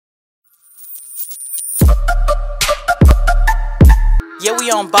Yeah,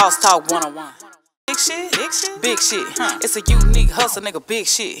 we on Boss Talk 101. Big shit, big shit, big shit. It's a unique hustle, nigga. Big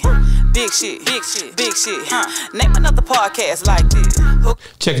shit, big shit, big shit, big shit. Name another podcast like this.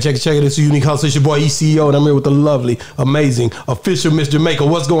 Check it. It's a unique hustle. It's your boy ECO, and I'm here with the lovely, amazing, official Miss Jamaica.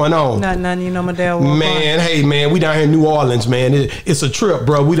 What's going on? Nothing. You know my dad. Man, hey man, we down here in New Orleans, man. It's a trip,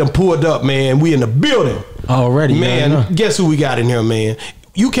 bro. We done pulled up, man. We in the building already, man. Guess who we got in here, man?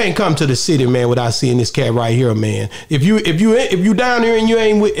 You can't come to the city, man, without seeing this cat right here, man. If you down here and you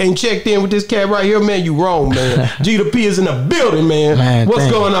ain't checked in with this cat right here, man, you wrong, man. Geedy P is in the building, man.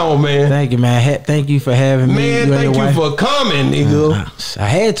 What's going on, man? Thank you, man. Thank you for having me. Man, thank you for coming, nigga. I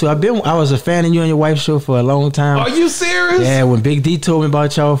had to. I was a fan of you and your wife's show for a long time. Are you serious? Yeah. When Big D told me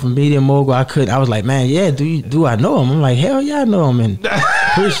about y'all from Media Mogul, I was like, man, yeah. Do I know him? I'm like, hell yeah, I know him, and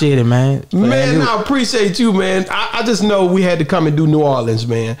appreciate it, man. Man, I appreciate you, man. I just know we had to come and do New Orleans,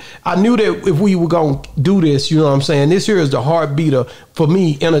 man. I knew that if we were gonna do this, you know what I'm saying, this here is the heartbeat of, for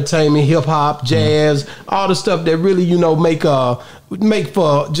me, entertainment, hip hop, jazz, all the stuff that really, you know, make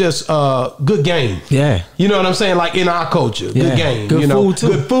for just good game. Yeah. You know what I'm saying? Like in our culture, good game. Good food too.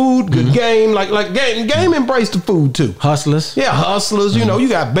 Good food, good game. Like game embrace the food too. Hustlers. Yeah, hustlers. You know, you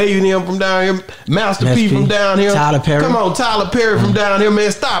got Baby them from down here, Master P from down here. Tyler Perry. Come on, Tyler Perry from down here,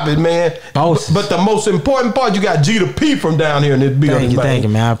 man. Stop it, man. But the most important part, you got Geedy P from down here in this building. Thank you,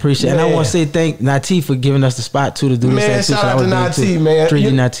 man. I appreciate it. And I want to say thank Nati for giving us the spot too to do this. Man, shout out to Nati, man.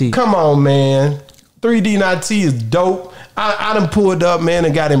 3D Nati. Come on, man. 3D Nati is dope. I done pulled up, man,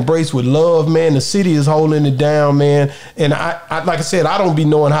 and got embraced with love, man. The city is holding it down, man. And I like I said, I don't be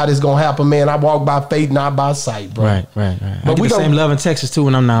knowing how this gonna happen, man. I walk by faith, not by sight, bro. Right. But we get the same love in Texas too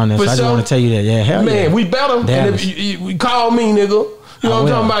when I'm down there. So I just want to tell you that. Yeah, hell man, yeah. we better. And if you call me, nigga. You know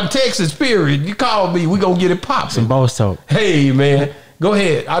what I'm talking about? Texas, period. You call me, we gonna get it popping. Some boss talk. Hey, man, go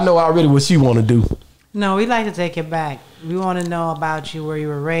ahead. I know already what she want to do. No, we like to take it back. We want to know about you, where you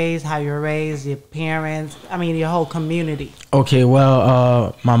were raised, how you were raised, your parents, your whole community. Okay,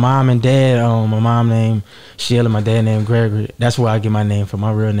 well, my mom and dad, my mom named Sheila, my dad named Gregory. That's where I get my name from,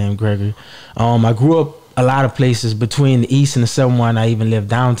 my real name, Gregory. I grew up a lot of places between the East and the Southern One. I even lived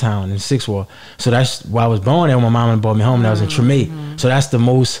downtown in Sixth Ward. So that's where I was born there when my mom brought me home. That was in Treme. So that's the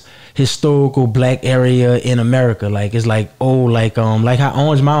most historical black area in America. Like, it's like, like how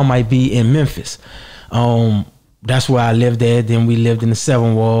Orange Mountain might be in Memphis. That's where I lived there. Then we lived in the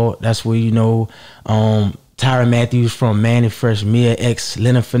Seventh Ward. That's where, you know, Tyra Matthews from Manny Fresh, Mia X,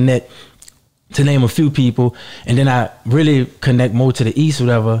 Leonard Fournette, to name a few people. And then I really connect more to the East,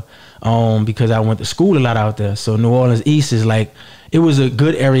 whatever, because I went to school a lot out there. So New Orleans East is like, it was a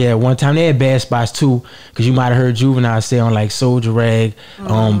good area at one time. They had bad spots too, because you might have heard Juvenile say on like Soldier Rag,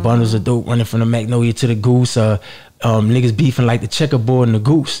 bundles of dope running from the Magnolia to the Goose, niggas beefing like the checkerboard and the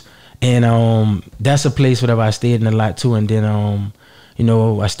Goose. And that's a place where I stayed in a lot too. And then you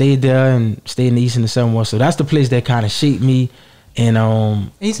know, I stayed there and stayed in the East and the Southern Ward. So that's the place that kind of shaped me. And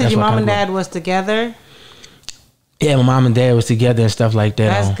you said your mom and dad was together? Yeah, my mom and dad was together and stuff like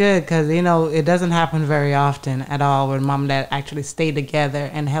that. That's good, because you know it doesn't happen very often at all when mom and dad actually stay together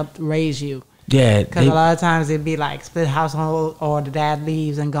and helped raise you. Yeah, because a lot of times it'd be like split household, or the dad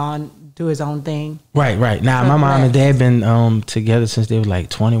leaves and gone do his own thing. Right. Now my mom and dad been together since they was like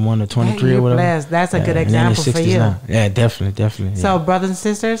 21 or 23 or whatever. Blessed. That's a good example for you. Now. Yeah, definitely. Yeah. So brothers and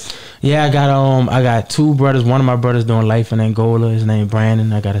sisters? Yeah, I got two brothers. One of my brothers doing life in Angola. His name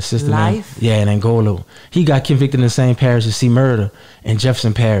Brandon. I got a sister. In Angola. He got convicted in the same parish as C. Murder in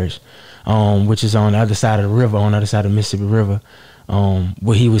Jefferson Parish, which is on the other side of the river, on the other side of the Mississippi River,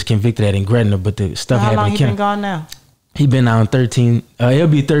 where he was convicted at in Gretna. But the stuff happened. How long he been gone now? He been on 13. It'll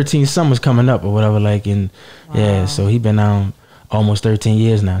be 13 summers coming up or whatever. Like yeah. So he been on almost 13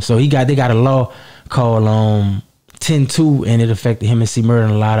 years now. So they got a law called 10-2, and it affected him and C. Murder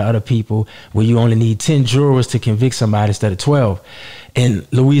and a lot of other people, where you only need 10 jurors to convict somebody instead of 12. And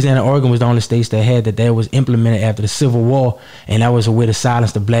Louisiana, Oregon was the only states that had that was implemented after the Civil War, and that was a way to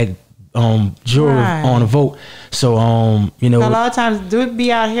silence the black juror on a vote. So you know, a lot of times do it be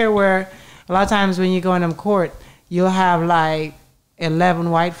out here where a lot of times when you go in them court, you'll have like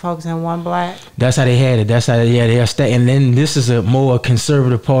 11 white folks and 1 black. That's how they had it. That's how they're staying. And then this is a more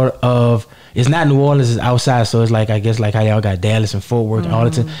conservative part of. It's not New Orleans. It's outside. So it's like, I guess, like how y'all got Dallas and Fort Worth,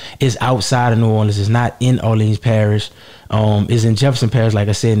 Arlington. It's outside of New Orleans. It's not in Orleans Parish. It's in Jefferson Parish, like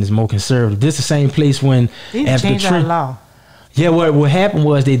I said, and it's more conservative. This is the same place when after change that law. Yeah, what happened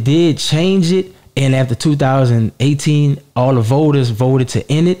was they did change it. And after 2018, all the voters voted to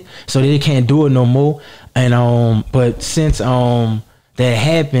end it, so they can't do it no more. And but since that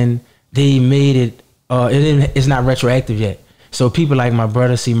happened, they made it. It's not retroactive yet. So people like my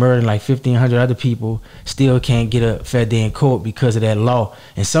brother C Murder and like 1,500 other people still can't get a fair day in court because of that law.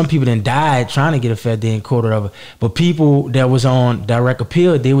 And some people then died trying to get a fair day in court or whatever. But people that was on direct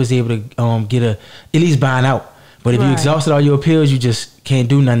appeal, they was able to get at least buying out. But if you exhausted all your appeals, you just can't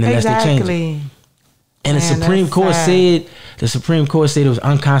do nothing unless they change it. And the Supreme Court said it was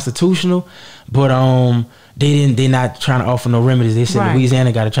unconstitutional, but they're not trying to offer no remedies. They said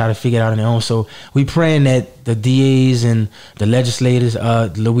Louisiana got to try to figure it out on their own. So we praying that the DAs and the legislators,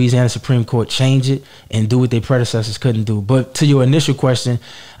 the Louisiana Supreme Court change it and do what their predecessors couldn't do. But to your initial question,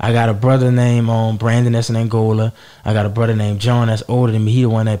 I got a brother named Brandon that's in Angola. I got a brother named John that's older than me. He the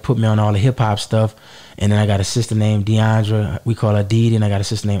one that put me on all the hip hop stuff. And then I got a sister named Deandra. We call her Didi. And I got a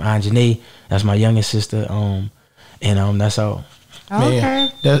sister named Anjanae. That's my youngest sister. And that's all.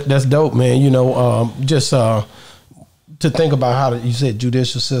 Man, that's dope, man. You know, just to think about how you said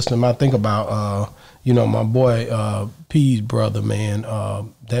judicial system, I think about you know, my boy P's brother, man.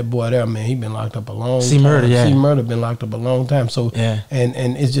 That boy there, man, he been locked up a long time. C Murder been locked up a long time. So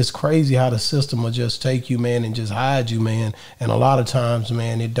and it's just crazy how the system will just take you, man, and just hide you, man. And a lot of times,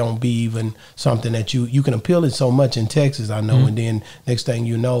 man, it don't be even something that you can appeal it so much in Texas, I know, and then next thing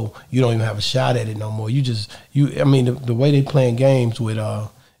you know, you don't even have a shot at it no more. I mean, the way they playing games with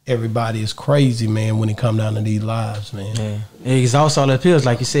everybody is crazy, man, when it come down to these lives, man. Yeah. It exhausts all the appeals.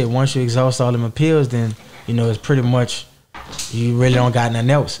 Like you said, once you exhaust all them appeals, then, you know, it's pretty much, you really don't got nothing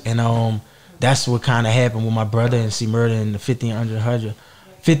else. And that's what kind of happened with my brother and C Murder and the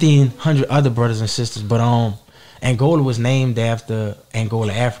 1,500 other brothers and sisters. But Angola was named after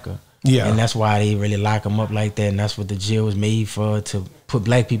Angola, Africa. Yeah. And that's why they really lock them up like that. And that's what the jail was made for, to put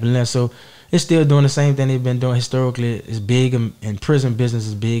black people in there. So it's still doing the same thing they've been doing historically. It's big, and prison business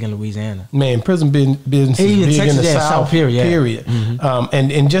is big in Louisiana. Man, prison business is big Texas, in the South, period.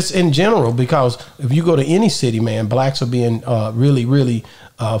 And just in general, because if you go to any city, man, blacks are being really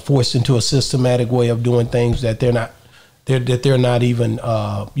forced into a systematic way of doing things that they're not even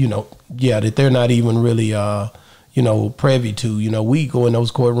really privy to. You know, we go in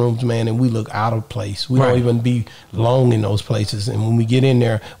those courtrooms, man, and we look out of place. We don't even belong in those places. And when we get in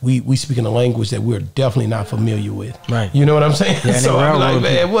there, we speak in a language that we're definitely not familiar with. Right. You know what I'm saying? Yeah, so I'm like,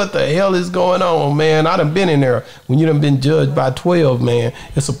 man, what the hell is going on, man? I done been in there. When you done been judged by 12, man,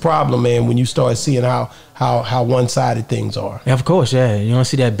 it's a problem, man, when you start seeing how one-sided things are. Yeah, of course, yeah. You don't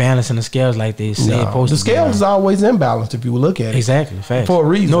see that balance in the scales like they say. No, the scales is always imbalanced if you look at it. Exactly, fact. For a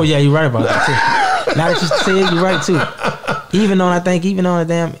reason. No, yeah, you're right about that too. Now that you say it, you're right too. Even on the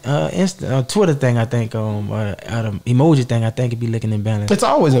damn Twitter thing, I think, emoji thing, I think it'd be looking imbalanced. It's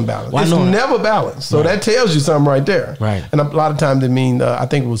always imbalanced. It's never balanced. So that tells you something right there. Right. And a lot of times it means, I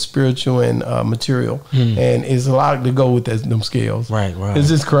think it was spiritual and material. And it's a lot to go with them scales. Right. It's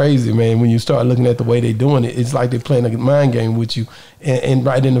just crazy, man, when you start looking at the way they doing it. It's like they're playing a mind game with you and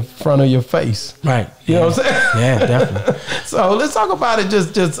right in the front of your face. Right. You know what I'm saying? Yeah, definitely. So let's talk about it,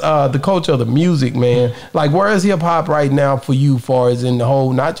 just the culture of the music, man. Like, where is hip hop right now for you, far as in the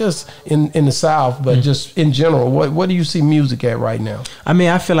whole, not just in the South, but just in general? What do you see music at right now? I mean,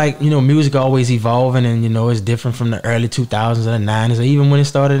 I feel like, music always evolving, and it's different from the early 2000s or the 90s, or even when it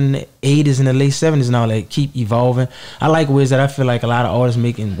started in the 80s and the late 70s and all that. Keep evolving. I like ways that I feel like a lot of artists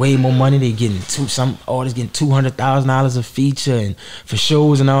making way more money. They getting some artists getting $200,000 a feature and for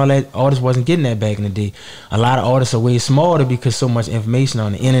shows and all that. Artists wasn't getting that back in the day. A lot of artists are way smarter because so much information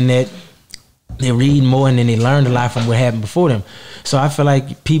on the internet. They read more, and then they learned a lot from what happened before them. So I feel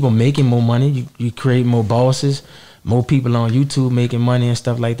like people making more money, you create more bosses, more people on YouTube making money and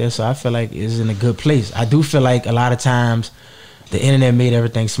stuff like that. So I feel like it's in a good place. I do feel like a lot of times the internet made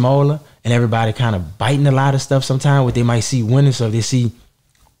everything smaller, and everybody kind of biting a lot of stuff sometimes, what they might see winning. So if they see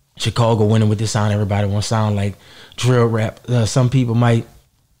Chicago winning with this sound, everybody won't sound like drill rap. Some people might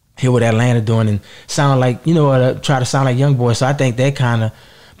hear what Atlanta doing and sound like, try to sound like young boys. So I think that kind of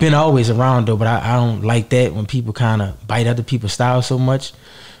been always around though, but I don't like that when people kind of bite other people's style so much.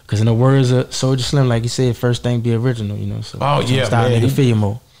 Because in the words of Soulja Slim, like you said, first thing be original, So style nigga feel you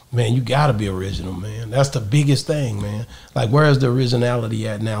more. Man, you gotta be original, man. That's the biggest thing, man. Like, where's the originality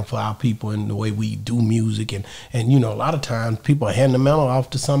at now for our people and the way we do music? And a lot of times people hand the mellow off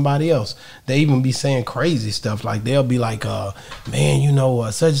to somebody else. They even be saying crazy stuff. Like, they'll be like, man,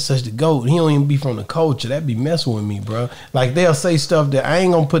 such and such the GOAT. He don't even be from the culture. That be messing with me, bro. Like, they'll say stuff that I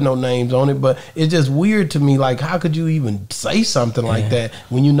ain't gonna put no names on it, but it's just weird to me. Like, how could you even say something like that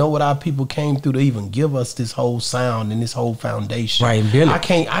when you know what our people came through to even give us this whole sound and this whole foundation? Right, Billy.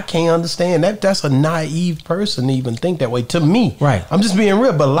 I I can't understand that. That's a naive person to even think that way. To me, right? I'm just being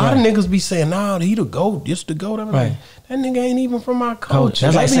real, but a lot of niggas be saying, "Nah, he the GOAT, this the GOAT." I'm like, that nigga ain't even from my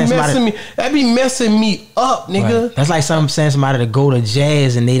culture. That's like that be messing me up, nigga. Right. That's like saying somebody to go to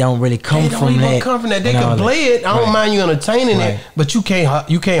jazz and they don't really come from that. They can play it. I don't mind you entertaining it, but you can't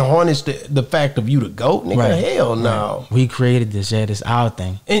harness the fact of you the GOAT, nigga. Hell no. We created this. Yeah, this our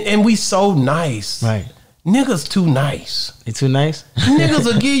thing. And we so nice. Right. Niggas too nice. They too nice? Niggas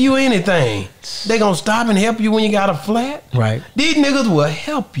will give you anything. They gonna stop and help you when you got a flat. Right. These niggas will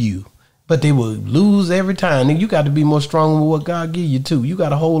help you, but they will lose every time. Nigga, you got to be more strong with what God give you too. You got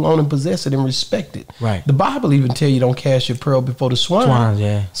to hold on and possess it and respect it. Right. The Bible even tell you don't cast your pearl before the swine. Swines,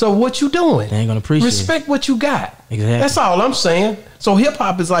 yeah. So what you doing? They ain't gonna appreciate Respect what you got. Exactly. That's all I'm saying. So hip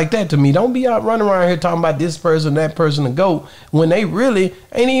hop is like that to me. Don't be out running around here talking about this person, that person, a GOAT when they really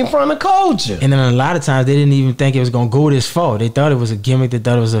ain't even from the culture. And then a lot of times they didn't even think it was gonna go this far. They thought it was a gimmick. They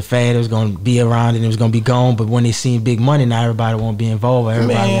thought it was a fad. It was gonna be around and it was gonna be gone. But when they seen big money, now everybody won't be involved.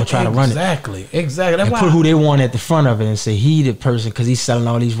 Everybody won't try to run it. Exactly. That's and put who they want at the front of it and say he the person because he's selling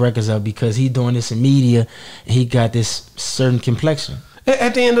all these records up because he's doing this in media. And he got this certain complexion.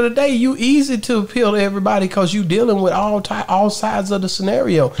 At the end of the day, you easy to appeal to everybody because you dealing with all sides of the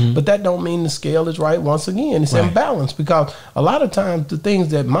scenario. But that don't mean the scale is right. Once again, it's imbalanced because a lot of times the things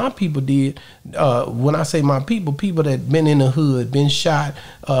that my people did, when I say my people that been in the hood, been shot,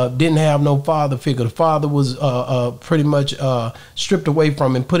 didn't have no father figure. The father was pretty much stripped away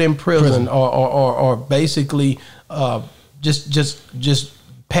from and put in prison. or basically just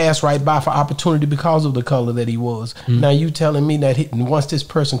passed right by for opportunity because of the color that he was. Now you telling me that once this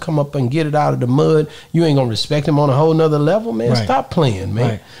person come up and get it out of the mud, you ain't gonna respect him on a whole nother level, man? Stop playing,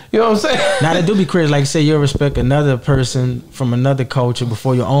 man. You know what I'm saying? Now they do be crazy. Like you say, you'll respect another person from another culture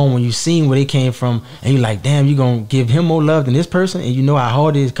before your own when you seen where they came from and you're like, damn, you gonna give him more love than this person, and you know how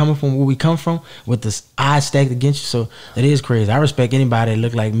hard it is coming from where we come from with the odds stacked against you. So that is crazy. I respect anybody that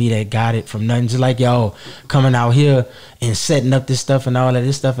look like me that got it from nothing. Just like y'all coming out here and setting up this stuff and all that.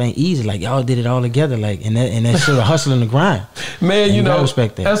 This stuff ain't easy. Like y'all did it all together. Like and that sort of hustle and the grind. Man, and you know,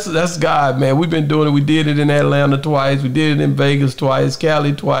 respect that. That's God, man. We've been doing it. We did it in Atlanta twice. We did it in Vegas twice,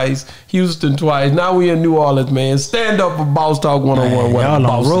 Cali twice, Houston twice. Now we in New Orleans, man. Stand up for Boss Talk 101. Y'all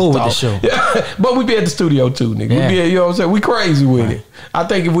on roll with the show. Yeah. But we be at the studio too, nigga. Yeah. We be, you know what I'm saying? We crazy with it. I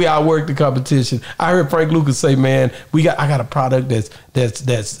think if we outwork the competition, I heard Frank Lucas say, man, I got a product that's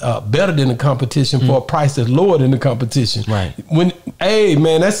better than the competition for a price that's lower than the competition. Right. Hey,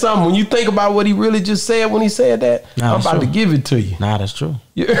 man, that's something. When you think about what he really just said when he said that, I'm about to give it to you. Nah, that's true.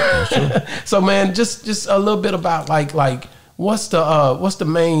 Yeah. That's true. So, man, just a little bit about like what's the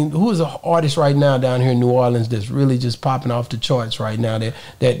main, who is an artist right now down here in New Orleans that's really just popping off the charts right now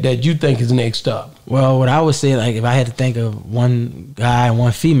that you think is next up? Well, what I would say, like if I had to think of one guy and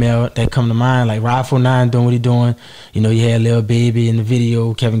one female that come to mind, like Rifle 9 doing what he doing. You know, you had Lil Baby in the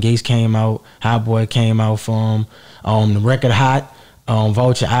video. Kevin Gates came out. Hot Boy came out from the record Hot.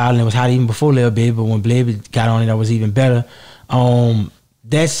 Vulture Island was hot even before Lil Baby, but when Baby got on it, that was even better.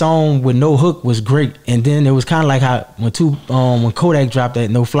 That song with no hook was great, and then it was kind of like how when Kodak dropped that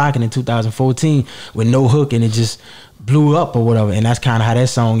No Flocking in 2014 with no hook, and it just blew up or whatever, and that's kind of how that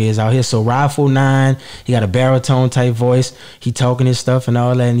song is out here. So Rifle 9, he got a baritone type voice, he talking his stuff and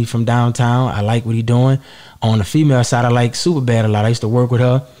all that, and he from downtown. I like what he doing. On the female side, I like Superbad a lot. I used to work with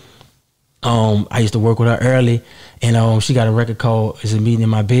her. Early, and she got a record called "It's a Meeting in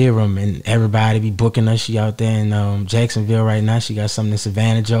My Bedroom," and everybody be booking her. She out there in Jacksonville right now. She got something in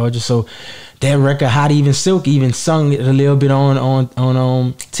Savannah, Georgia. So that record, Hot, even Silk even sung it a little bit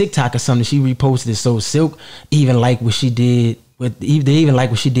on TikTok or something. She reposted it. So Silk even like what she did with they even like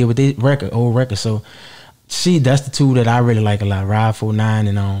what she did with this old record. So that's the two that I really like a lot, Rifle 9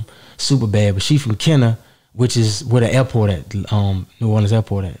 and Superbad. But she from Kenner, which is where the airport at, New Orleans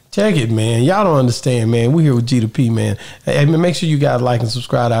airport at. Check it, man. Y'all don't understand, man. We here with Geedy P, man. Hey, make sure you guys like and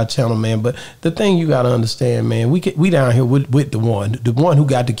subscribe to our channel, man. But the thing you got to understand, man, we down here with the one who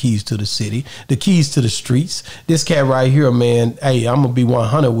got the keys to the city, the keys to the streets. This cat right here, man, hey, I'm going to be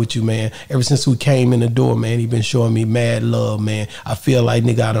 100 with you, man. Ever since we came in the door, man, he been showing me mad love, man. I feel like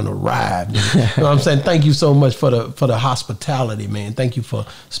nigga I done arrived. You know what I'm saying? Thank you so much for the hospitality, man. Thank you for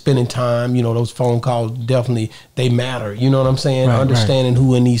spending time. You know, those phone calls definitely, they matter. You know what I'm saying? Understanding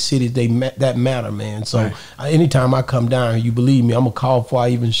who in these these cities that matter, man. So anytime I come down here, you believe me, I'm gonna call before I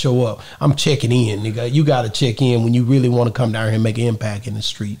even show up. I'm checking in, nigga. You gotta check in when you really want to come down here and make an impact in the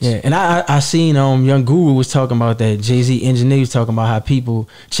streets. Yeah, and I seen Young Guru was talking about that. Jay-Z Engineer was talking about how people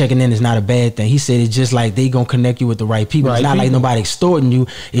checking in is not a bad thing. He said it's just like they gonna connect you with the right people. It's not like nobody extorting you.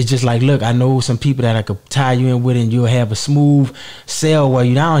 It's just like, look, I know some people that I could tie you in with, and you'll have a smooth sell while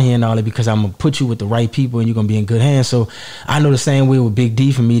you're down here and all that, because I'm gonna put you with the right people and you're gonna be in good hands. So I know the same way with Big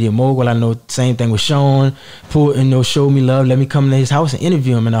D from Media Mogul. I know the same thing with Sean. Show me love, let me come to his house and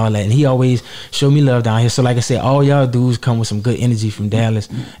interview him and all that. And he always showed me love down here. So like I said, all y'all dudes come with some good energy from Dallas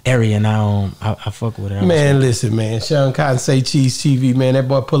area, and I fuck with it. Man, listen, man, Shawn Cotton, Say Cheese TV, man, that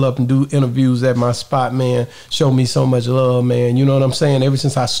boy pull up and do interviews at my spot, man. Show me so much love, man. You know what I'm saying? Ever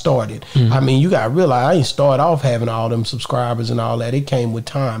since I started. I mean, you gotta realize I ain't started off having all them subscribers and all that. It came with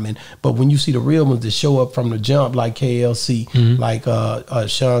time. But when you see the real ones that show up from the jump, like KLC, like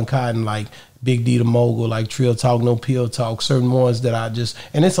Shawn Cotton, like Big D the Mogul, like Trill Talk, No Pill Talk, certain ones that I just,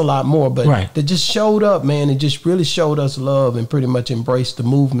 and it's a lot more, but that just showed up, man, and just really showed us love and pretty much embraced the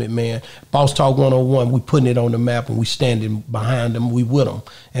movement, man. Boss Talk 101, we putting it on the map and we standing behind them, we with them.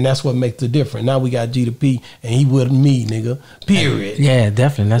 And that's what makes the difference. Now we got Geedy P and he with me, nigga, period. Yeah,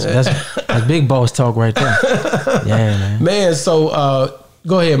 definitely. That's big boss talk right there. Yeah, man. Man, so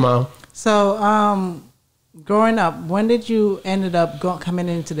go ahead, Mom. So, growing up, when did you ended up coming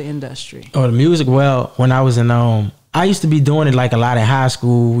into the industry? Oh, the music. Well, when I was in I used to be doing it like a lot in high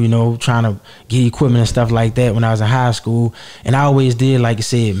school, you know, trying to get equipment and stuff like that when I was in high school. And I always did, like you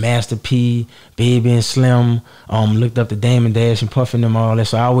said, Master P, Baby and Slim, looked up to Damon Dash and Puff and them, all that.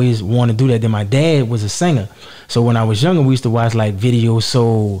 So I always wanted to do that. Then my dad was a singer. So when I was younger, we used to watch like Video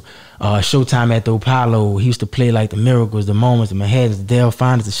Soul, Showtime at the Apollo. He used to play like the Miracles, the Moments, the Manhattans, the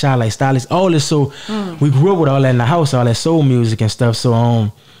Delphines, the Shy Light Stylists, all this. So we grew up with all that in the house, all that soul music and stuff.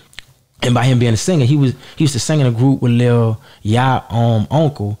 So and by him being a singer, he used to sing in a group with Lil Ya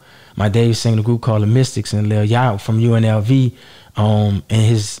uncle. My dad used to sing in a group called the Mystics, and Lil Ya from UNLV. And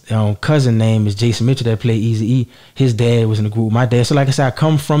his cousin name is Jason Mitchell that played Eazy-E. His dad was in the group with my dad. So like I said, I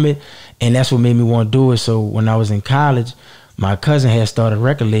come from it, and that's what made me want to do it. So when I was in college, my cousin had started a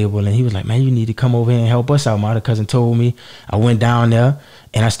record label, and he was like, man, you need to come over here and help us out. My other cousin told me. I went down there,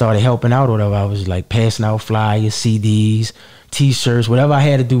 and I started helping out or whatever. I was like passing out flyers, CDs, T-shirts, whatever I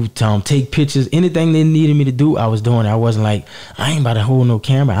had to do to take pictures. Anything they needed me to do, I was doing it. I wasn't like, I ain't about to hold no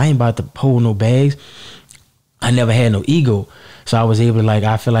camera. I ain't about to hold no bags. I never had no ego. So I was able to, like,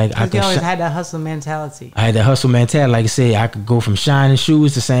 I feel like I could. You always had that hustle mentality. I had that hustle mentality. Like I said, I could go from shining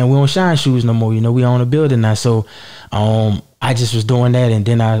shoes to saying we don't shine shoes no more. You know, we own a building now. So I just was doing that. And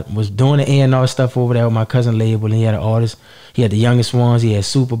then I was doing the A&R stuff over there with my cousin label. And he had an artist. He had the youngest ones. He had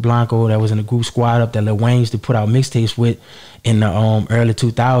Super Blanco that was in the group Squad Up that Lil Wayne used to put out mixtapes with in the early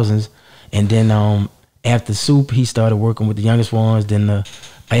 2000s. And then after Soup, he started working with the youngest ones. Then the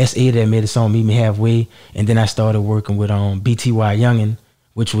SA that made a song Meet Me Halfway, and then I started working with BTY Youngin,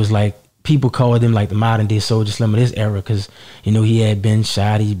 which was like, people called him like the modern day Soulja Slim of this era, because you know he had been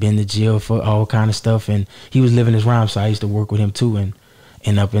shot, he'd been to jail for all kind of stuff, and he was living his rhyme. So I used to work with him too,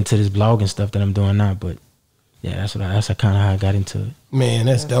 and up into this blogging stuff that I'm doing now. But yeah, that's kind of how I got into it. Man,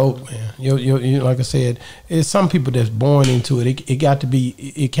 that's dope, man. You like I said, it's some people that's born into it. It got to be.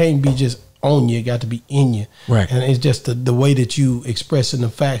 It can't be just on you. It got to be in you. Right. And it's just the way that you expressing the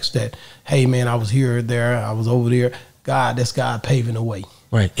facts that, hey, man, I was here, there, I was over there. That's God paving the way.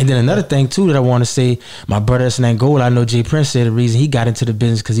 Right. And then another thing, too, that I want to say, my brother that's in Angola, I know Jay Prince said the reason he got into the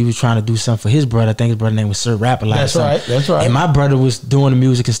business because he was trying to do something for his brother. I think his brother's name was Sir Rap a lot. That's right. That's right. And my brother was doing the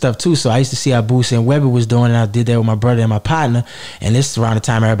music and stuff, too. So I used to see how Boosie and Weber was doing, and I did that with my brother and my partner. And this is around the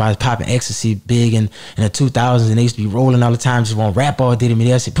time everybody was popping ecstasy big in the 2000s, and they used to be rolling all the time, just want to rap all day to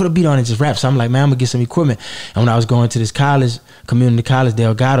me. They said, put a beat on it, just rap. So I'm like, man, I'm going to get some equipment. And when I was going to this college, community college,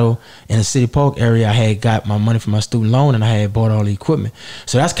 Delgado, in the City Park area, I had got my money from my student loan, and I had bought all the equipment.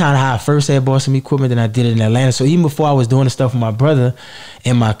 So that's kind of how I first had bought some equipment, then I did it in Atlanta. So even before I was doing the stuff with my brother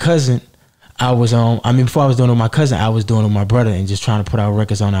and my cousin, before I was doing it with my cousin, I was doing it with my brother and just trying to put out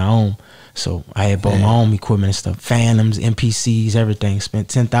records on our own. So I had bought my own equipment and stuff, Phantoms, MPCs, everything. Spent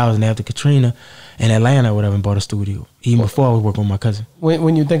 $10,000 after Katrina in Atlanta or whatever and bought a studio, even before I was working with my cousin.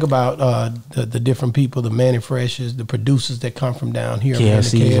 When you think about the different people, the Manny Freshes, the producers that come from down here,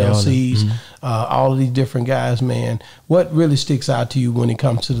 KLCs, man, the KLCs, all of these different guys, man, what really sticks out to you when it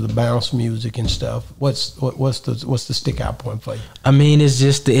comes to the bounce music and stuff? What's the stick out point for you? I mean, it's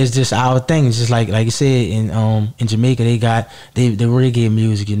just our thing. It's just like you said, in Jamaica they got the reggae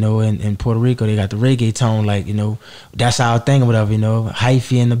music, you know, and Puerto Rico they got the reggae tone, like, you know, that's our thing or whatever, you know,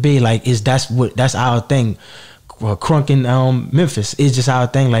 hyphy in the Bay, like that's our thing. crunk in Memphis. It's just our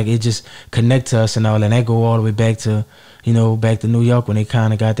thing. Like, it just connect to us and all, and that go all the way back to, you know, back to New York when they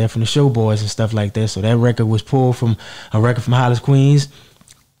kind of got that from the Showboys and stuff like that. So that record was pulled from a record from Hollis, Queens,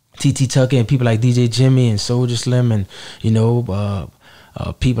 T.T. Tucker and people like DJ Jimmy and Soulja Slim and, you know,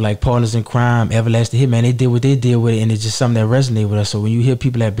 people like Partners in Crime, Everlasting Hitman. They did what they did with it, and it's just something that resonated with us. So when you hear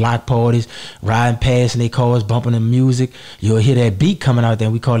people at block parties riding past and they cars bumping the music, you'll hear that beat coming out there,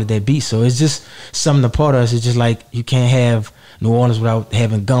 and we call it that beat. So it's just something a part of us. It's just like you can't have New Orleans without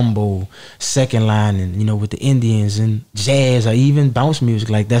having gumbo, second line, and, you know, with the Indians and jazz or even bounce music.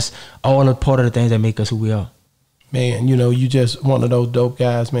 Like, that's all a part of the things that make us who we are. Man, you know, you just one of those dope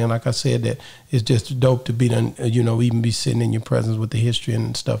guys, man. Like I said, that it's just dope to be done, you know, even be sitting in your presence with the history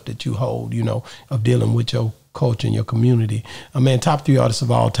and stuff that you hold, you know, of dealing with your culture and your community. Man, top 3 artists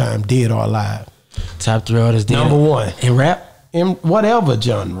of all time, dead or alive. Top 3 artists dead. Number 1. In rap? In whatever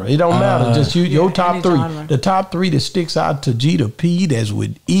genre. It don't matter. Just your top 3. Genre. The top 3 that sticks out to Geedy P, that's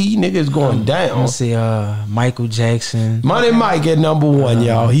with E, niggas going down. I'm gonna say Michael Jackson. Money Mike at number 1,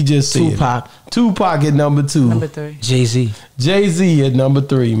 y'all. He just said Tupac. Tupac at number 2. Number 3. Jay-Z. Jay-Z at number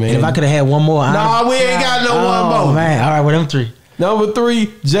 3, man. And if I could have had one more, nah, we ain't got no one more. Oh man, all right, well them 3. Number 3,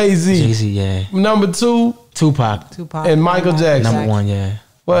 Jay-Z. Jay-Z, yeah. Number 2, Tupac. and Michael Jackson. Number 1, yeah.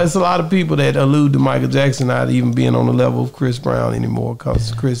 Well, it's a lot of people that allude to Michael Jackson not even being on the level of Chris Brown anymore.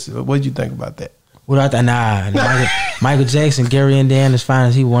 Cause Chris, what did you think about that? What I thought, Michael Jackson, Gary Indiana's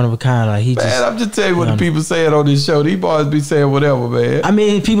finest. He one of a kind. Like, he man, I'm just telling you what the people saying on this show. These boys be saying whatever, man. I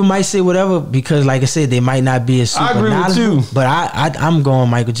mean, people might say whatever because, like I said, they might not be as super I agree with you. But I'm going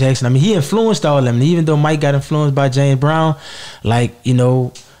Michael Jackson. I mean, he influenced all of them. And even though Mike got influenced by James Brown, like, you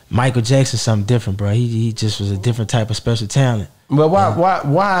know, Michael Jackson's something different, bro. He just was a different type of special talent. But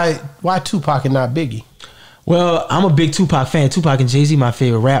why Tupac and not Biggie? Well, I'm a big Tupac fan. Tupac and Jay-Z my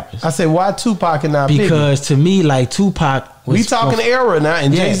favorite rappers. I say, why Tupac and not Biggie? Because to me, like, Tupac was... We talking era now,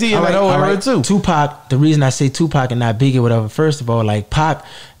 and yeah, Jay-Z in that whole era too. Tupac, the reason I say Tupac and not Biggie or whatever, first of all, like, Pac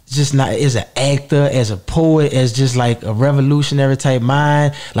just not as an actor, as a poet, as just like a revolutionary type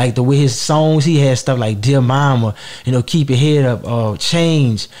mind. Like the way his songs, he had stuff like Dear Mama, you know, Keep Your Head Up,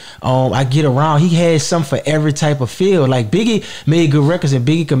 Change, I Get Around. He had something for every type of field. Like Biggie made good records and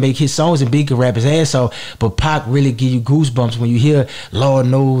Biggie could make his songs and Biggie could rap his ass off, but Pac really give you goosebumps when you hear Lord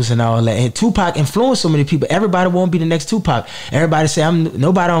Knows and all that. And Tupac influenced so many people. Everybody won't be the next Tupac. Everybody say,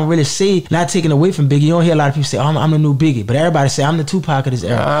 nobody don't really say, not taking away from Biggie. You don't hear a lot of people say, oh, I'm the new Biggie, but everybody say, I'm the Tupac of this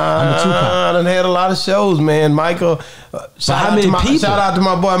era. I'm the Tupac. I done had a lot of shows, man. Michael, shout out to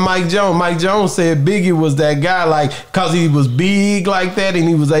my boy Mike Jones. Mike Jones said Biggie was that guy, like, cause he was big like that, and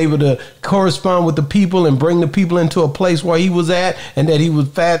he was able to correspond with the people and bring the people into a place where he was at, and that he was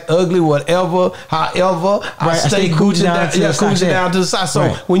fat, ugly, whatever. However, I stay cooching down to the side. So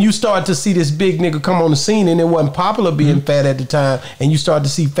when you start to see this big nigga come on the scene, and it wasn't popular being fat at the time, and you start to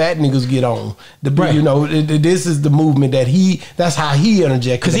see fat niggas get on, you know, this is the movement that that's how he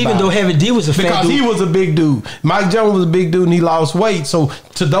interjected. Because even though Heavy D was a fat dude. Because he was a big dude. Mike Jones was a big dude and he lost weight. So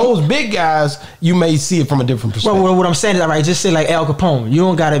to those big guys, you may see it from a different perspective. Well, what I'm saying is, all right, just say like Al Capone. You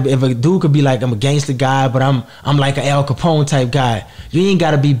don't gotta, if a dude could be like, I'm a gangster guy, but I'm like an Al Capone type guy. You ain't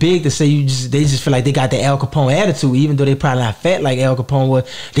gotta be big to say they just feel like they got the Al Capone attitude, even though they probably not fat like Al Capone was.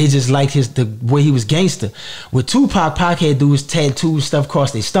 They just like the way he was gangster. With Tupac, Pac had dudes tattoo stuff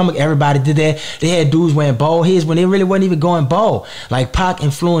across their stomach. Everybody did that. They had dudes wearing bald heads when they really wasn't even going bald. Like Pac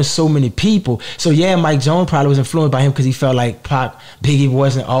influenced so many people. So yeah, Mike Jones probably was influenced by him because he felt like Biggie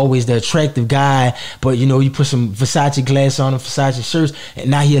wasn't always the attractive guy, but you know, you put some Versace glasses on him, Versace shirts,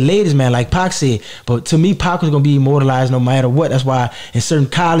 and now he a ladies man, like Pac said. But to me, Pac was gonna be immortalized no matter what. That's why in certain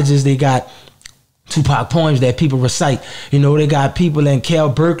colleges they got Tupac poems that people recite. You know, they got people in Cal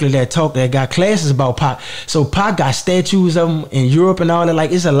Berkeley that got classes about Pac. So Pac got statues of him in Europe and all that.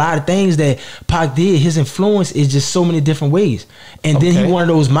 Like, it's a lot of things that Pac did. His influence is just so many different ways. And then he one of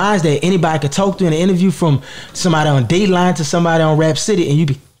those minds that anybody could talk to in an interview, from somebody on Dateline to somebody on Rap City, and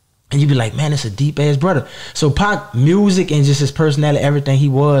you'd be like, man, that's a deep ass brother. So Pac, music and just his personality, everything he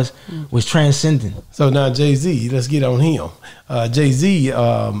was transcendent. So now Jay-Z, let's get on him. Jay-Z,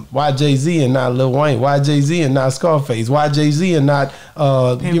 why Jay-Z and not Lil Wayne? Why Jay-Z and not Scarface? Why Jay-Z and not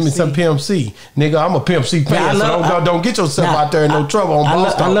give me some Pimp C? Nigga, I'm a Pimp C fan, so don't get yourself out there in no trouble on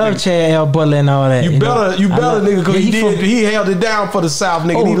Boston. I love Chad L. Butler and all that. You better, nigga, because he held it down for the South,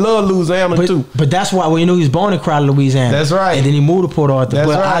 nigga. He loved Louisiana too. But that's why, well, you know, he was born in Crowley, Louisiana. That's right. And then he moved to Port Arthur. That's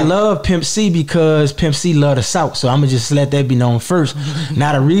right. I love love Pimp C because Pimp C love the South. So I'm gonna just let that be known first.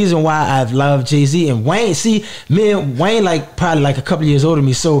 Now the reason why I've loved Jay-Z and Wayne, see, me and Wayne like probably like a couple years older than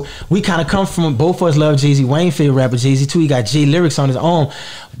me. So we kind of come from, both of us love Jay-Z. Wayne favorite rapper Jay-Z too. He got J lyrics on his own.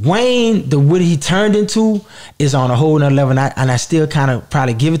 Wayne, what he turned into is on a whole nother level, and I still kind of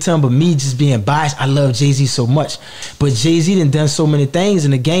probably give it to him, but me just being biased, I love Jay-Z so much. But Jay-Z done so many things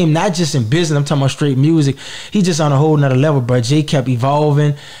in the game, not just in business, I'm talking about straight music. He just on a whole nother level, bro. Jay kept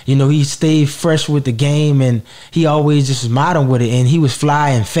evolving, you know, he stayed fresh with the game, and he always just was modern with it, and he was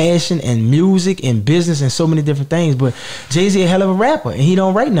fly in fashion and music and business and so many different things. But Jay-Z a hell of a rapper, and he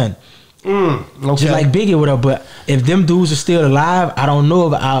don't write nothing. Okay. Just like Biggie would have, but if them dudes are still alive, I don't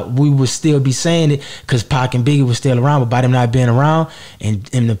know if we would still be saying it, because Pac and Biggie was still around, but by them not being around and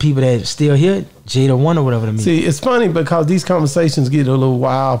the people that still here, Jada One or whatever to me. See, it's funny because these conversations get a little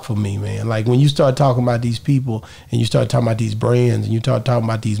wild for me, man. Like when you start talking about these people and you start talking about these brands and you start talking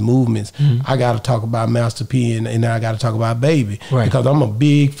about these movements, I got to talk about Master P and then I got to talk about Baby. Right. Because I'm a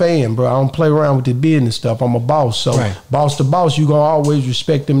big fan, bro. I don't play around with the business stuff. I'm a boss. So boss to boss, you going to always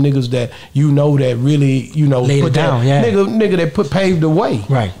respect them niggas that you know that really, you know, laid put it down, that nigga that paved the way.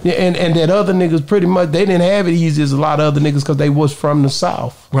 Right. And that other niggas pretty much, they didn't have it easy as a lot of other niggas because they was from the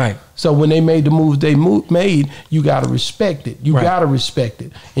South. Right. So when they made the moves they made, you got to respect it. You got to respect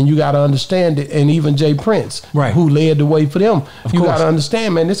it. And you got to understand it. And even Jay Prince, who led the way for them, you got to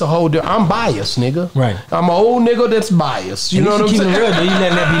understand, man, it's a whole different, I'm biased, nigga. Right. I'm an old nigga that's biased. You know what I'm saying? Real, though. You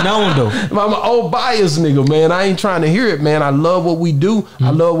let that be known, though. I'm an old biased nigga, man. I ain't trying to hear it, man. I love what we do. I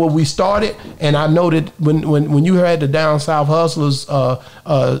love what we started. And I know that when you had the Down South Hustlers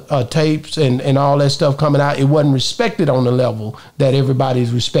tapes and all that stuff coming out, it wasn't respected on the level that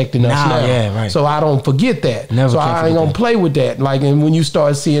everybody's respecting us now. Yeah, right. So I don't forget that. Never so I ain't gonna play with that. Like, and when you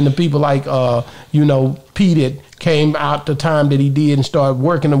start seeing the people like you know, P that came out the time that he did and started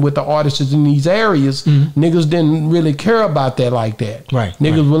working with the artists in these areas, niggas didn't really care about that like that. Right.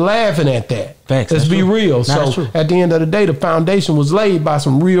 Niggas were laughing at that. Facts. Let's be real. So at the end of the day, the foundation was laid by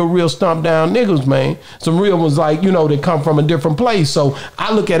some real stomp down niggas, man. Some real ones, like, you know, that come from a different place. So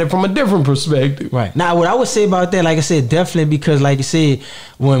I look at it from a different perspective. Right. Now, what I would say about that, like I said, definitely because, like you said,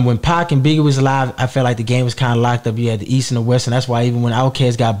 when Pac and Biggie was alive, I felt like the game was kind of locked up. You had the East and the West, and that's why even when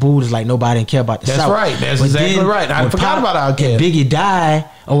Outkast got booed, it's like nobody didn't care about the South. That's right. That's exactly right. I forgot about Outkast. And Biggie died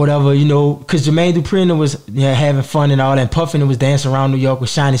or whatever, you know, because Jermaine Dupre was having fun and all that, and Puffin was dancing around New York with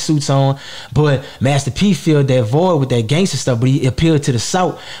shiny suits on, but Master P filled that void with that gangster stuff, but he appealed to the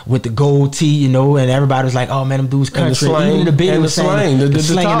South with the gold tee, you know, and everybody was like, oh man, them dudes country. Even the Biggie was saying the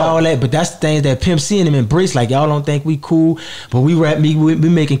slang and all that, but that's the things that Pimp C and them embrace. Like, y'all don't think we cool, but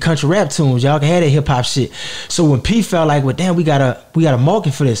we making country rap tunes. Y'all can have that hip hop shit. So when P felt like, well, damn, we got a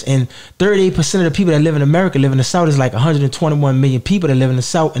market for this, and 38% of the people that live in America live in the South. Is like 121 million people that live in the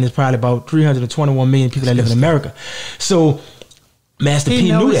South, and it's probably about 321 million people that live in America. So Master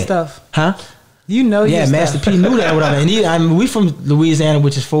P knew that stuff. Huh? You know, yeah, Master P knew that. Whatever. And we from Louisiana,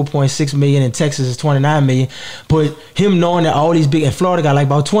 which is 4.6 million, and Texas is 29 million. But him knowing that all these big, and Florida got like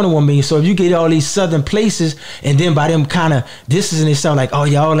about 21 million. So if you get all these southern places, and then by them kind of distancing themselves, like, oh,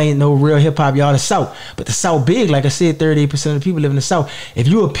 y'all ain't no real hip hop, y'all the South. But the South big, like I said, 38% of the people live in the South. If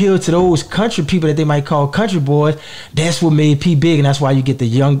you appeal to those country people that they might call country boys, that's what made P big, and that's why you get the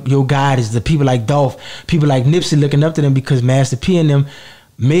your guys, the people like Dolph, people like Nipsey looking up to them, because Master P and them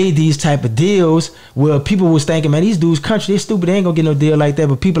made these type of deals where people was thinking, man, these dudes country, they stupid, they ain't gonna get no deal like that.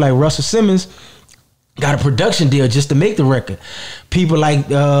 But people like Russell Simmons got a production deal just to make the record. People like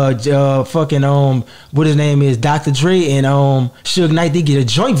what his name is, Dr. Dre and Suge Knight, they get a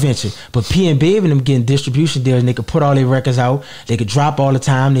joint venture. But P and Baby and them getting distribution deals, and they could put all their records out. They could drop all the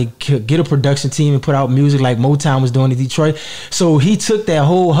time. They could get a production team and put out music like Motown was doing in Detroit. So he took that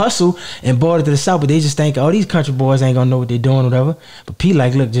whole hustle and brought it to the South. But they just think, oh, these country boys ain't gonna know what they're doing or whatever. But P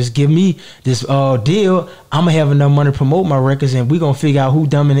like, look, just give me this deal. I'm gonna have enough money to promote my records, and we gonna figure out who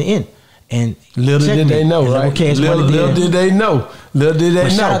dumb in the end. And little did they know, right? Little did they know.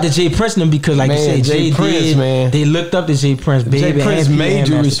 Shout out to Jay Prince and them, because, like, man, you said, Jay Prince, man, they looked up to Jay Prince. Jay Prince made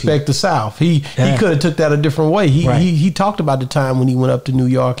you respect the South. He could have took that a different way. He talked about the time when he went up to New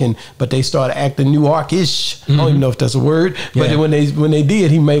York, but they started acting New York-ish. I don't even know if that's a word, but when they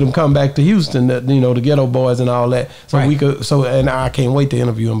did, he made them come back to Houston. The Ghetto Boys and all that. So we could. So, and I can't wait to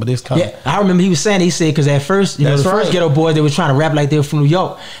interview him. But it's coming. Yeah, I remember he said because at first, the first Ghetto Boys, they were trying to rap like they were from New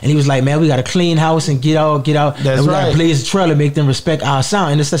York, and he was like, man, we got a clean house and get out. That's and we got to blaze a trailer, make them respect respect our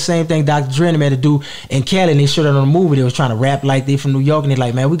sound. And it's the same thing Dr. Dre had to do in Cali, and they showed it on the movie. They was trying to rap like they from New York, and they're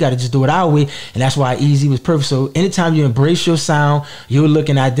like, man, we got to just do it our way. And that's why Easy was perfect. So anytime you embrace your sound, you're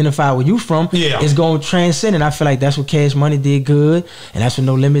looking to identify where you from, it's going to transcend. And I feel like that's what Cash Money did good, and that's what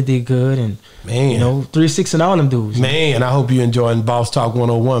No Limit did good, and man, you know, 3 6 and all them dudes. Man, I hope you're enjoying Boss Talk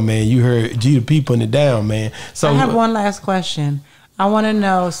 101, man. You heard Geedy P putting it down, man. So I have one last question. I want to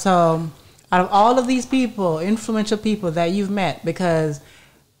know, so out of all of these people, influential people that you've met, because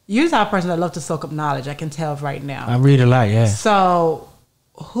you're the type of person that loves to soak up knowledge, I can tell right now. I read a lot, yeah. So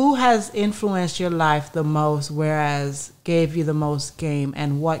who has influenced your life the most, whereas gave you the most game,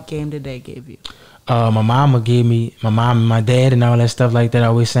 and what game did they give you? My mom and my dad and all that stuff like that.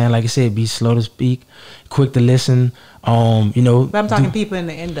 Always saying, like I said, be slow to speak, quick to listen. You know, but I'm talking people in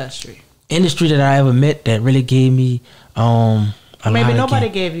the industry that I ever met that really gave me maybe nobody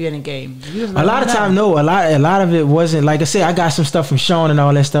gave you any game. A lot of time, no. A lot of it wasn't. Like I said, I got some stuff from Shawn and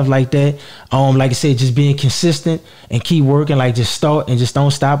all that stuff like that. Like I said, just being consistent and keep working. Like just start and just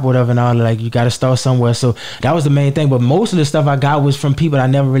don't stop, whatever and all. Like you got to start somewhere. So that was the main thing. But most of the stuff I got was from people I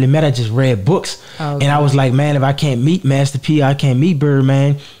never really met. I just read books, and I was like, man, if I can't meet Master P, I can't meet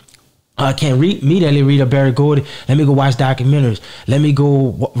Birdman. I can't immediately read a Barry Gordy. Let me go watch documentaries. Let me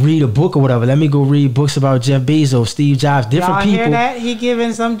go read a book or whatever. Let me go read books about Jeff Bezos, Steve Jobs, different people. Y'all hear that? He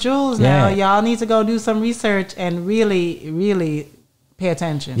giving some jewels now. Y'all need to go do some research and really, really pay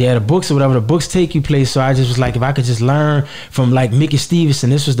attention. Yeah, the books or whatever. The books take you place. So I just was like, if I could just learn from like Mickey Stevenson.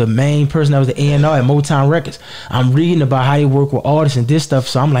 This was the main person that was the A&R at Motown Records. I'm reading about how they work with artists and this stuff.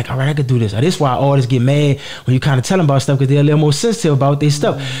 So I'm like, all right, I could do this. This is why artists get mad when you kind of tell them about stuff, because they're a little more sensitive about their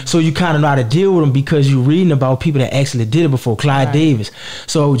stuff. So you kind of know how to deal with them because you're reading about people that actually did it before. Clyde Davis.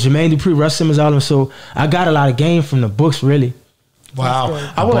 So Jermaine Dupre, Russ Simmons, all of them. So I got a lot of game from the books, really.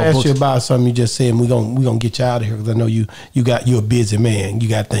 Wow, I want to ask you about something you just said, and we're gonna get you out of here because I know you're a busy man. You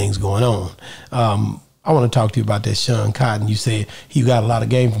got things going on. I want to talk to you about that Shawn Cotton. You said you got a lot of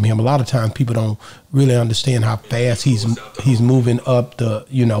game from him. A lot of times people don't really understand how fast he's moving up the,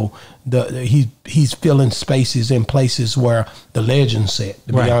 you know, he's filling spaces in places where the legends sit,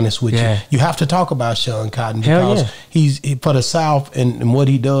 to be honest with you. You have to talk about Shawn Cotton because he's for the South and what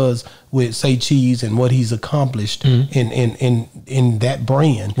he does with Say Cheese and what he's accomplished in that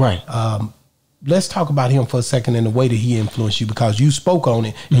brand. Let's talk about him for a second and the way that he influenced you, because you spoke on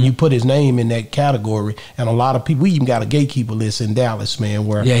it and you put his name in that category. And a lot of people, we even got a gatekeeper list in Dallas, man.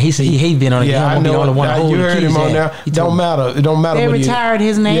 Where he said he been on it. Yeah, I know. You heard him on there. It don't matter. It don't matter. They retired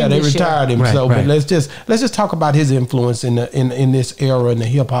his name. Yeah, they retired him. So, but let's just talk about his influence in this era in the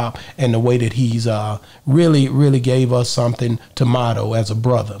hip hop and the way that he's really gave us something to motto as a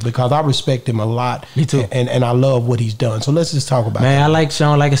brother, because I respect him a lot. Me too. And I love what he's done. So let's just talk about I like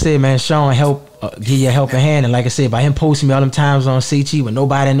Shawn. Like I said, man, Shawn helped give you a helping hand. And like I said, by him posting me all them times on Say Cheese when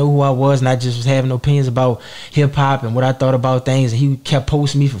nobody knew who I was, and I just was having opinions about hip hop and what I thought about things, and he kept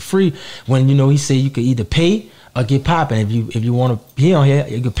posting me for free when, you know, he said you could either pay or get popping. If you want to be on here,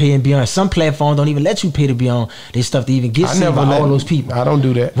 you can pay and be on. Some platforms don't even let you pay to be on. There's stuff to even get seen by all those people. I don't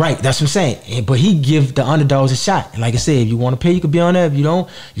do that. Right, that's what I'm saying. But he give the underdogs a shot. And like I said, if you want to pay, you could be on there. If you don't,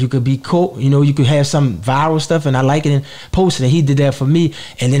 you could be cool. You know, you could have some viral stuff, and I like it and post it. And he did that for me,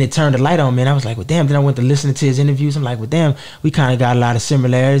 and then it turned the light on me. And I was like, well, damn. Then I went to listening to his interviews. I'm like, well, damn, we kind of got a lot of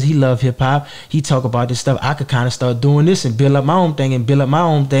similarities. He loved hip hop. He talk about this stuff. I could kind of start doing this and build up my own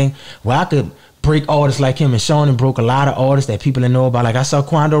thing where I could break artists like him. And Shawn broke a lot of artists that people didn't know about. Like I saw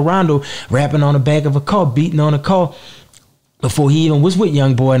Quando Rondo rapping on the back of a car, beating on a car before he even was with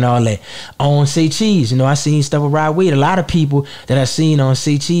Young Boy and all that. On Say Cheese, you know, I seen stuff with Rod Wave. A lot of people that I seen on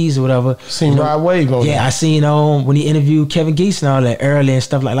Say Cheese or whatever. Seen Rod Wave on I seen when he interviewed Kevin Gates and all that early and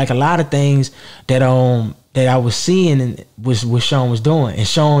stuff like a lot of things that I was seeing and was what Shawn was doing. And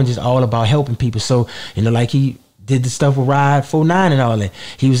Shawn just all about helping people. So, you know, like he did the stuff with Ride 49 and all that.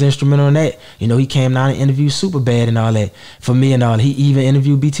 He was instrumental in that. You know, he came down and interviewed Superbad and all that for me and all. He even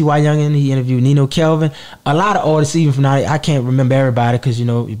interviewed BTY Youngin. He interviewed Nino Kelvin. A lot of artists even from now. I can't remember everybody because, you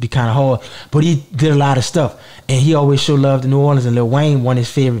know, it'd be kind of hard. But he did a lot of stuff. And he always showed love to New Orleans. And Lil Wayne, one of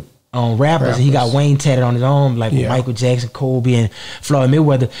his favorite rappers. And he got Wayne tatted on his arm, like Michael Jackson, Kobe, and Floyd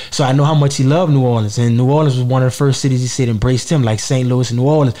Mayweather. So I know how much he loved New Orleans. And New Orleans was one of the first cities he said embraced him, like St. Louis and New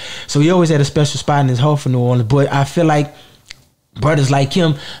Orleans. So he always had a special spot in his heart for New Orleans. But I feel like brothers like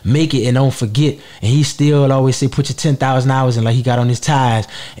him make it and don't forget, and he still always say put your 10,000 hours in, like he got on his ties,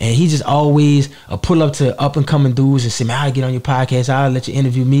 and he just always pull up to up and coming dudes and say, man, I'll get on your podcast, I'll let you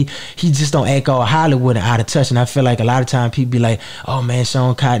interview me. He just don't act all Hollywood and out of touch, and I feel like a lot of times people be like, oh man,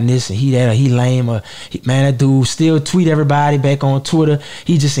 Shawn Cotton this and he that, or he lame, or man, that dude still tweet everybody back on Twitter.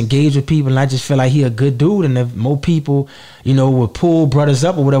 He just engage with people, and I just feel like he a good dude, and if more people, you know, would pull brothers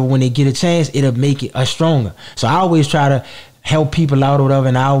up or whatever when they get a chance, it'll make it stronger. So I always try to help people out or whatever,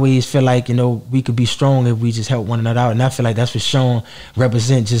 and I always feel like, you know, we could be strong if we just help one another out, and I feel like that's what Shawn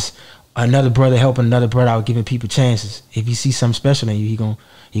represent, just another brother helping another brother out, giving people chances. If you see something special in you, he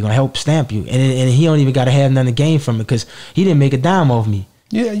gonna help stamp you, and he don't even got to have nothing to gain from it, because he didn't make a dime off me.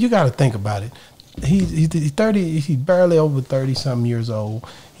 Yeah, you got to think about it. He's 30. He's barely over 30-something years old.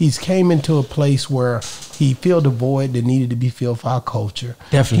 He's came into a place where he filled the void that needed to be filled for our culture.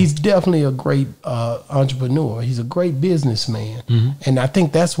 Definitely. He's definitely a great entrepreneur. He's a great businessman. And I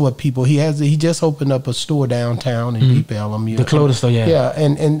think that's what people, he just opened up a store downtown in Deep Ellum. The clothing store, yeah. Yeah,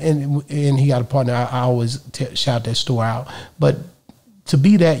 and he got a partner. I always shout that store out. But to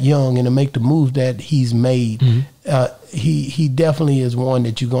be that young and to make the moves that he's made, he definitely is one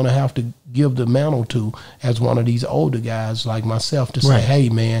that you're going to have to give the mantle to as one of these older guys like myself to say, hey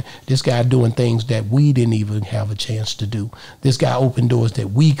man, this guy doing things that we didn't even have a chance to do. This guy opened doors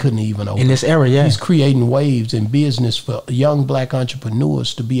that we couldn't even open. In this era, yeah. He's creating waves in business for young black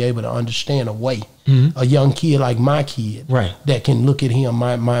entrepreneurs to be able to understand a way. A young kid like my kid that can look at him,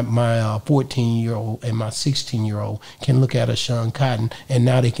 my 14-year-old and my 16-year-old can look at a Shawn Cotton, and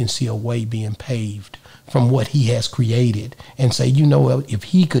now they can see a way being paved from what he has created and say, you know, if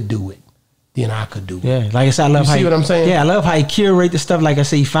he could do it, then I could do it. Yeah, like I said, I love how see what I'm saying? Yeah, I love how he curate the stuff. Like I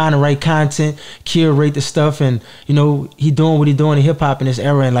say, he find the right content, curate the stuff, and you know, he doing what he doing in hip hop in this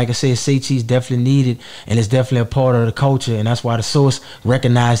era. And like I said, Say Cheese definitely needed, and it's definitely a part of the culture. And that's why the Source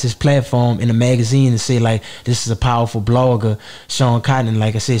recognized his platform in the magazine and say like, this is a powerful blogger, Shawn Cotton. And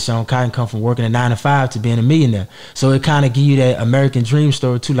like I said, Shawn Cotton come from working a 9 to 5 to being a millionaire. So it kind of give you that American dream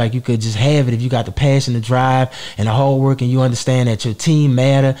story too. Like you could just have it if you got the passion, the drive, and the hard work, and you understand that your team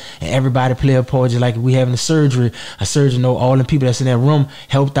matter and everybody play a part. Just like if we having a surgeon know all the people that's in that room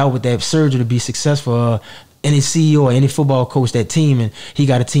helped out with that surgery to be successful. Any CEO or any football coach, that team, and he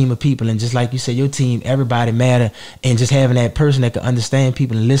got a team of people, and just like you said, your team, everybody matter, and just having that person that can understand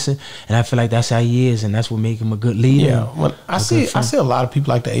people and listen, and I feel like that's how he is, and that's what make him a good leader. Yeah, well, I see a lot of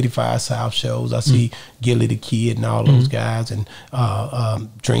people like the 85 South shows. I see Gilly the Kid and all those guys, and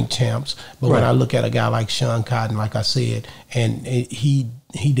Drink Champs. But when I look at a guy like Shawn Cotton, like I said, and he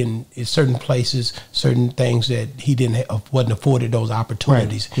didn't, in certain places, certain things that he wasn't afforded those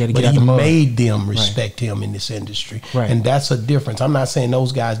opportunities, but he made them respect him in this industry, and that's a difference. I'm not saying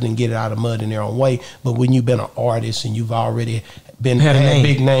those guys didn't get it out of mud in their own way, but when you've been an artist and you've already had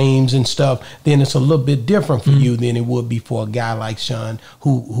big names and stuff, then it's a little bit different for you than it would be for a guy like Shawn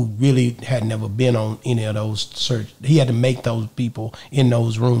who really had never been on any of those search. He had to make those people in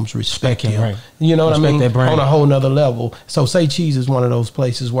those rooms respect him. You know what I mean? On a whole nother level. So Say Cheese is one of those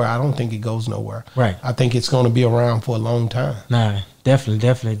places where I don't think it goes nowhere. I think it's going to be around for a long time. Nah, definitely.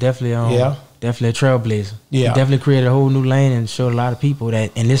 Definitely a trailblazer. Yeah. He definitely created a whole new lane and showed a lot of people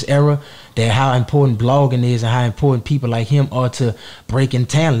that in this era, that how important blogging is and how important people like him are to breaking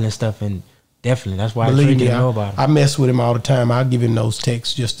talent and stuff. And definitely, that's why I didn't know about him. I mess with him all the time. I'll give him those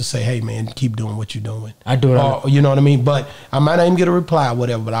texts just to say, hey man, keep doing what you're doing. I do it. You know what I mean? But I might not even get a reply or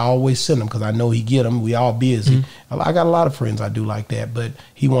whatever, but I always send them because I know he get them. We all busy. I got a lot of friends I do like that, but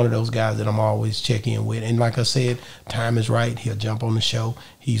he one of those guys that I'm always checking in with. And like I said, time is right. He'll jump on the show.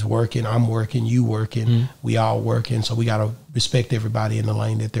 He's working. I'm working. You working. We all working. So we got to respect everybody in the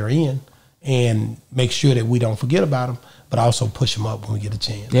lane that they're in and make sure that we don't forget about them, but also push him up when we get a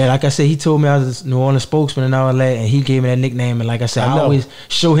chance. Yeah, like I said, he told me I was a New Orleans spokesman and all that, and he gave me that nickname. And like I said, I always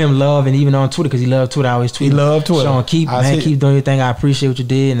show him love, and even on Twitter, because he loved Twitter, I always tweet. He loved Twitter. Shawn, keep doing your thing. I appreciate what you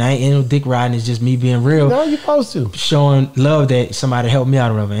did, and I ain't no dick riding. It's just me being real. No, you're supposed to. Showing love that somebody helped me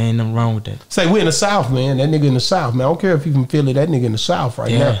out of it. Ain't nothing wrong with that. Say, we're in the South, man. That nigga in the South, man. I don't care if you can feel it. That nigga in the South now.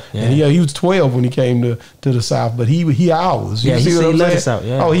 Yeah. And he was 12 when he came to the South, but he ours. You see what I'm saying? South,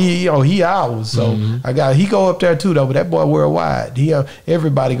 he ours. So he go up there too though, but that boy worldwide.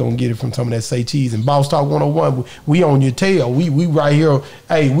 Everybody gonna get it from some of that Say Cheese and Boss Talk 101. We on your tail. We right here.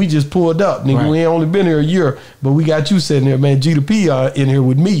 Hey, we just pulled up, nigga. We ain't only been here a year, but we got you sitting there, man. Geedy P in here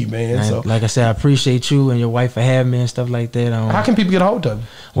with me, man. So like I said, I appreciate you and your wife for having me and stuff like that. How can people get a hold of you?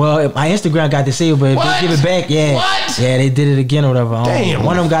 Well, my Instagram got disabled, but if they give it back, yeah, they did it again or whatever. Damn.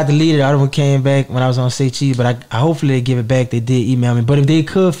 One of them got deleted, the other one came back when I was on Say Cheese, but I hopefully they give it back. They did email me, but if they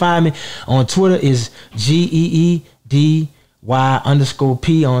could find me on Twitter, is GEED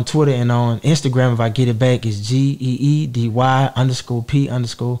Y_P on Twitter, and on Instagram, if I get it back, is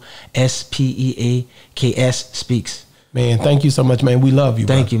GEEDY_P_SPEAKS speaks. Man, thank you so much, man. We love you.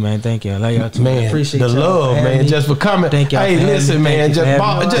 Thank you, man. Thank you. I love y'all too. Man, appreciate the love, man, just for coming. Thank y'all. Hey, listen, man, just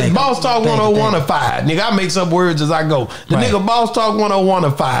Boss Talk 101-5. Nigga, I make some words as I go. The nigga Boss Talk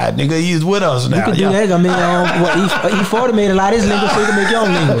 101-5. Nigga, he's with us now. You can do that. I mean, E40 made a lot of his lingo, so you can make your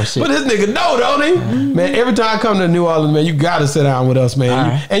own lingo shit. But this nigga know, don't he? Man, every time I come to New Orleans, man, you gotta sit down with us,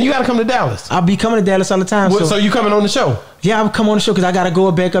 man. And you gotta come to Dallas. I'll be coming to Dallas all the time. So you coming on the show? Yeah, I'll come on the show because I gotta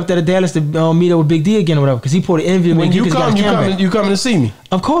go back up there to Dallas to meet up with Big D again or whatever. Because he put an interview. When you coming to see me?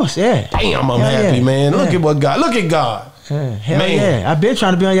 Of course, yeah. Damn, I'm happy, man. Look at what God. Look at God. Hell man. Yeah, I've been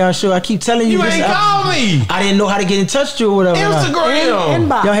trying to be on y'all show. I keep telling you. You ain't call me. I didn't know how to get in touch with you or whatever. Instagram.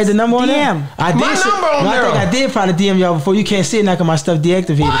 Inbox. Y'all had the number on DM. I did. My number on there. I think I did probably DM y'all before. You can't see it now because my stuff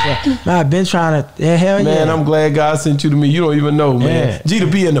deactivated. Man, I've been trying to. Hell yeah. Man, I'm glad God sent you to me. You don't even know, man.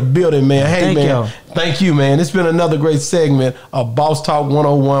 Geedy P in the building, man. Hey, man. Thank you, man. It's been another great segment of Boss Talk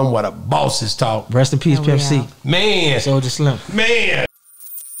 101, where the bosses talk. Rest in peace, PFC. Man. Soldier Slim. Man.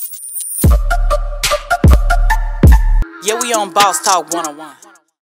 Yeah, we on Boss Talk 101.